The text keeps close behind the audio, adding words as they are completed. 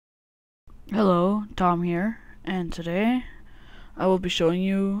Hello, Tom here, and today I will be showing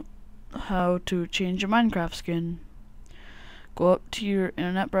you how to change your Minecraft skin. Go up to your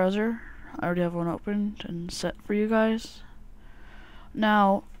internet browser. I already have one opened and set for you guys.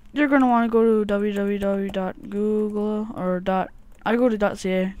 Now, you're going to want to go to www.google or I go to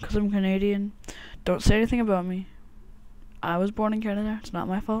 .ca because I'm Canadian. Don't say anything about me. I was born in Canada. It's not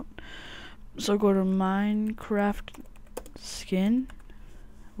my fault. So go to Minecraft skin.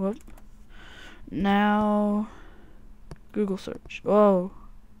 Whoop. Now, Google search. Whoa.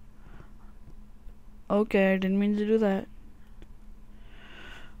 Okay, I didn't mean to do that.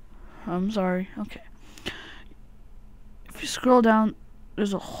 I'm sorry. Okay. If you scroll down,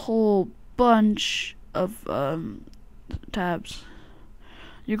 there's a whole bunch of tabs.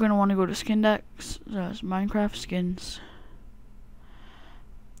 You're going to want to go to Skindex, Minecraft skins.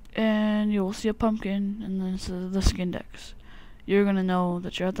 And you will see a pumpkin, and then it says the Skindex. You're going to know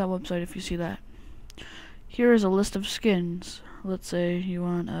that you're at that website if you see that. Here is a list of skins. Let's say you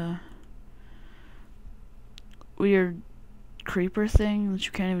want a weird creeper thing that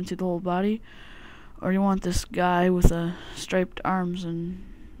you can't even see the whole body, or you want this guy with striped arms and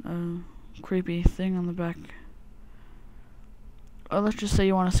a creepy thing on the back. Or let's just say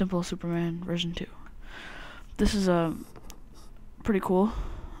you want a simple Superman version 2. This is pretty cool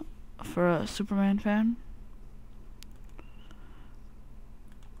for a Superman fan.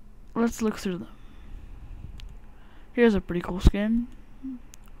 Let's look through them. Here's a pretty cool skin.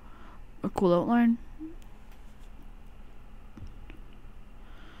 A cool outline.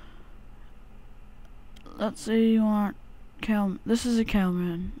 Let's say you want cow. This is a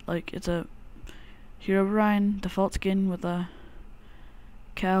cowman. Like, it's a Herobrine default skin with a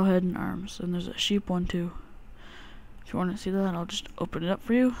cow head and arms. And there's a sheep one too. If you want to see that, I'll just open it up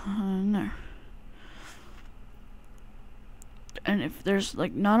for you. And there. And if there's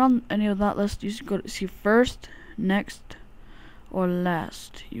like not on any of that list, you should go to see first, next, or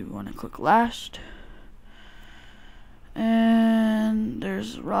last. You want to click last. And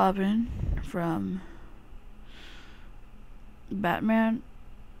there's Robin from Batman.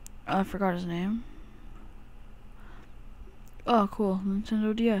 I forgot his name. Oh, cool.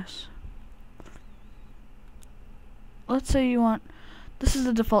 Nintendo DS. Let's say you want. This is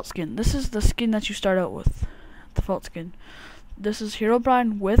the default skin. This is the skin that you start out with. Default skin. This is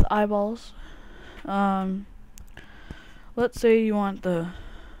Herobrine with eyeballs. Let's say you want the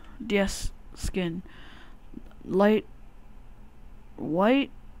DS skin. Light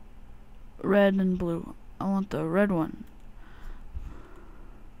white, red, and blue. I want the red one.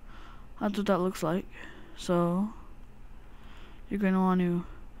 That's what that looks like. So you're going to want to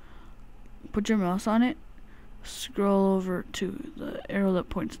put your mouse on it, scroll over to the arrow that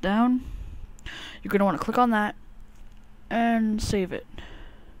points down. You're going to want to click on that and save it.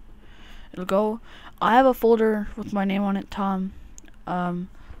 It'll go. I have a folder with my name on it, Tom. I'll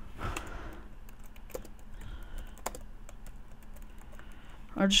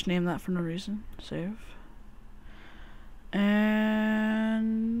just name that for no reason. Save.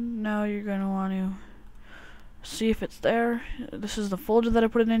 And now you're going to want to see if it's there. This is the folder that I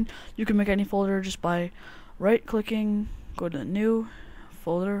put it in. You can make any folder just by right clicking, go to new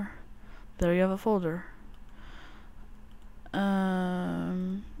folder. There you have a folder.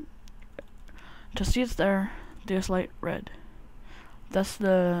 To see it's there, DS light red. That's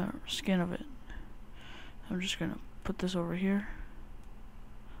the skin of it. I'm just gonna put this over here.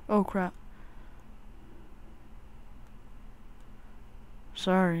 Oh crap.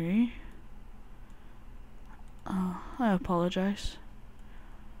 Sorry. I apologize.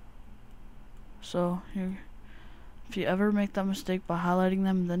 So, if you ever make that mistake by highlighting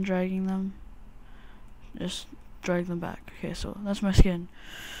them and then dragging them, just drag them back. Okay, so that's my skin.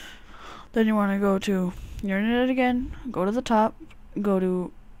 Then you want to go to your internet again, go to the top, go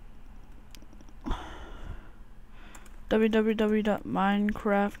to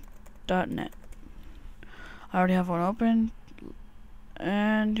www.minecraft.net. I already have one open,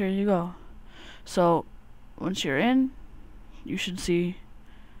 and here you go. So once you're in, you should see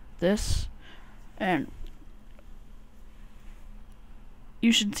this, and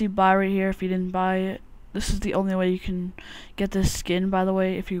you should see buy right here if you didn't buy it. This is the only way you can get this skin, by the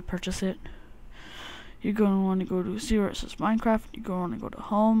way, if you purchase it. You're going to want to go to see where it says Minecraft. You're going to want to go to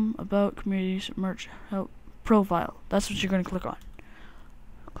Home, About, Communities, Merch, Help, Profile. That's what you're going to click on.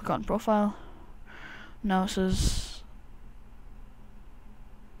 Click on Profile. Now it says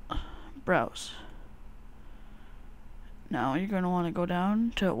Browse. Now you're going to want to go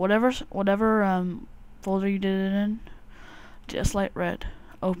down to whatever folder you did it in. Just light red.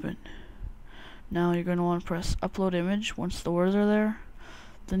 Open. Now you're going to want to press upload image once the words are there.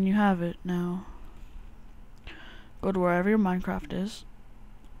 then you have it now. Go to wherever your Minecraft is.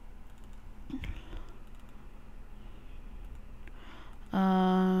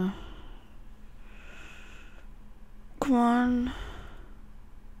 Come on.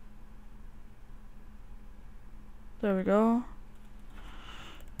 There we go.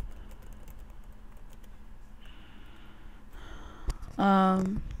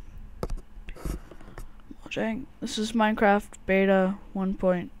 Watching. This is Minecraft beta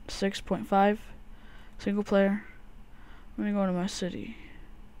 1.6.5 single player. I'm gonna go to my city.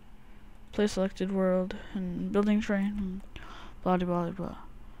 Play selected world and building train and blah blah blah blah.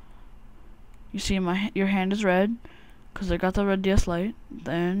 You see your hand is red because I got the red DS light.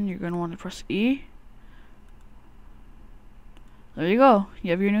 Then you're gonna want to press E. There you go.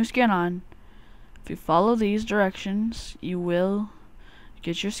 You have your new skin on. If you follow these directions, you will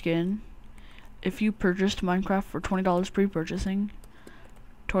get your skin. If you purchased Minecraft for $20 pre-purchasing,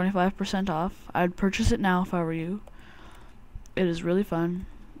 25% off. I'd purchase it now if I were you. It is really fun.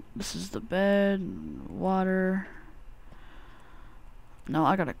 This is the bed, water. No,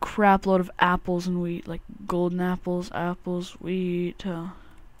 I got a crap load of apples and wheat, like golden apples, wheat.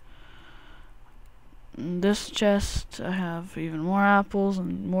 In this chest, I have even more apples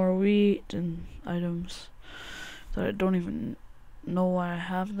and more wheat and items that I don't even know why I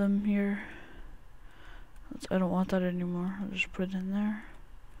have them here. I don't want that anymore. I'll just put it in there.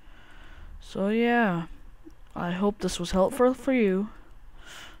 So yeah, I hope this was helpful for you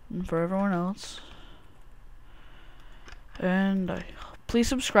and for everyone else. And please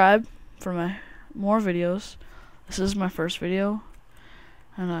subscribe for my more videos. This is my first video,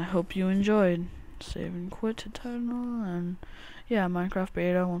 and I hope you enjoyed. Save and quit title, and yeah, Minecraft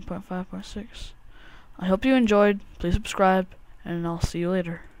beta 1.5.6. I hope you enjoyed. Please subscribe, and I'll see you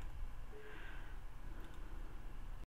later.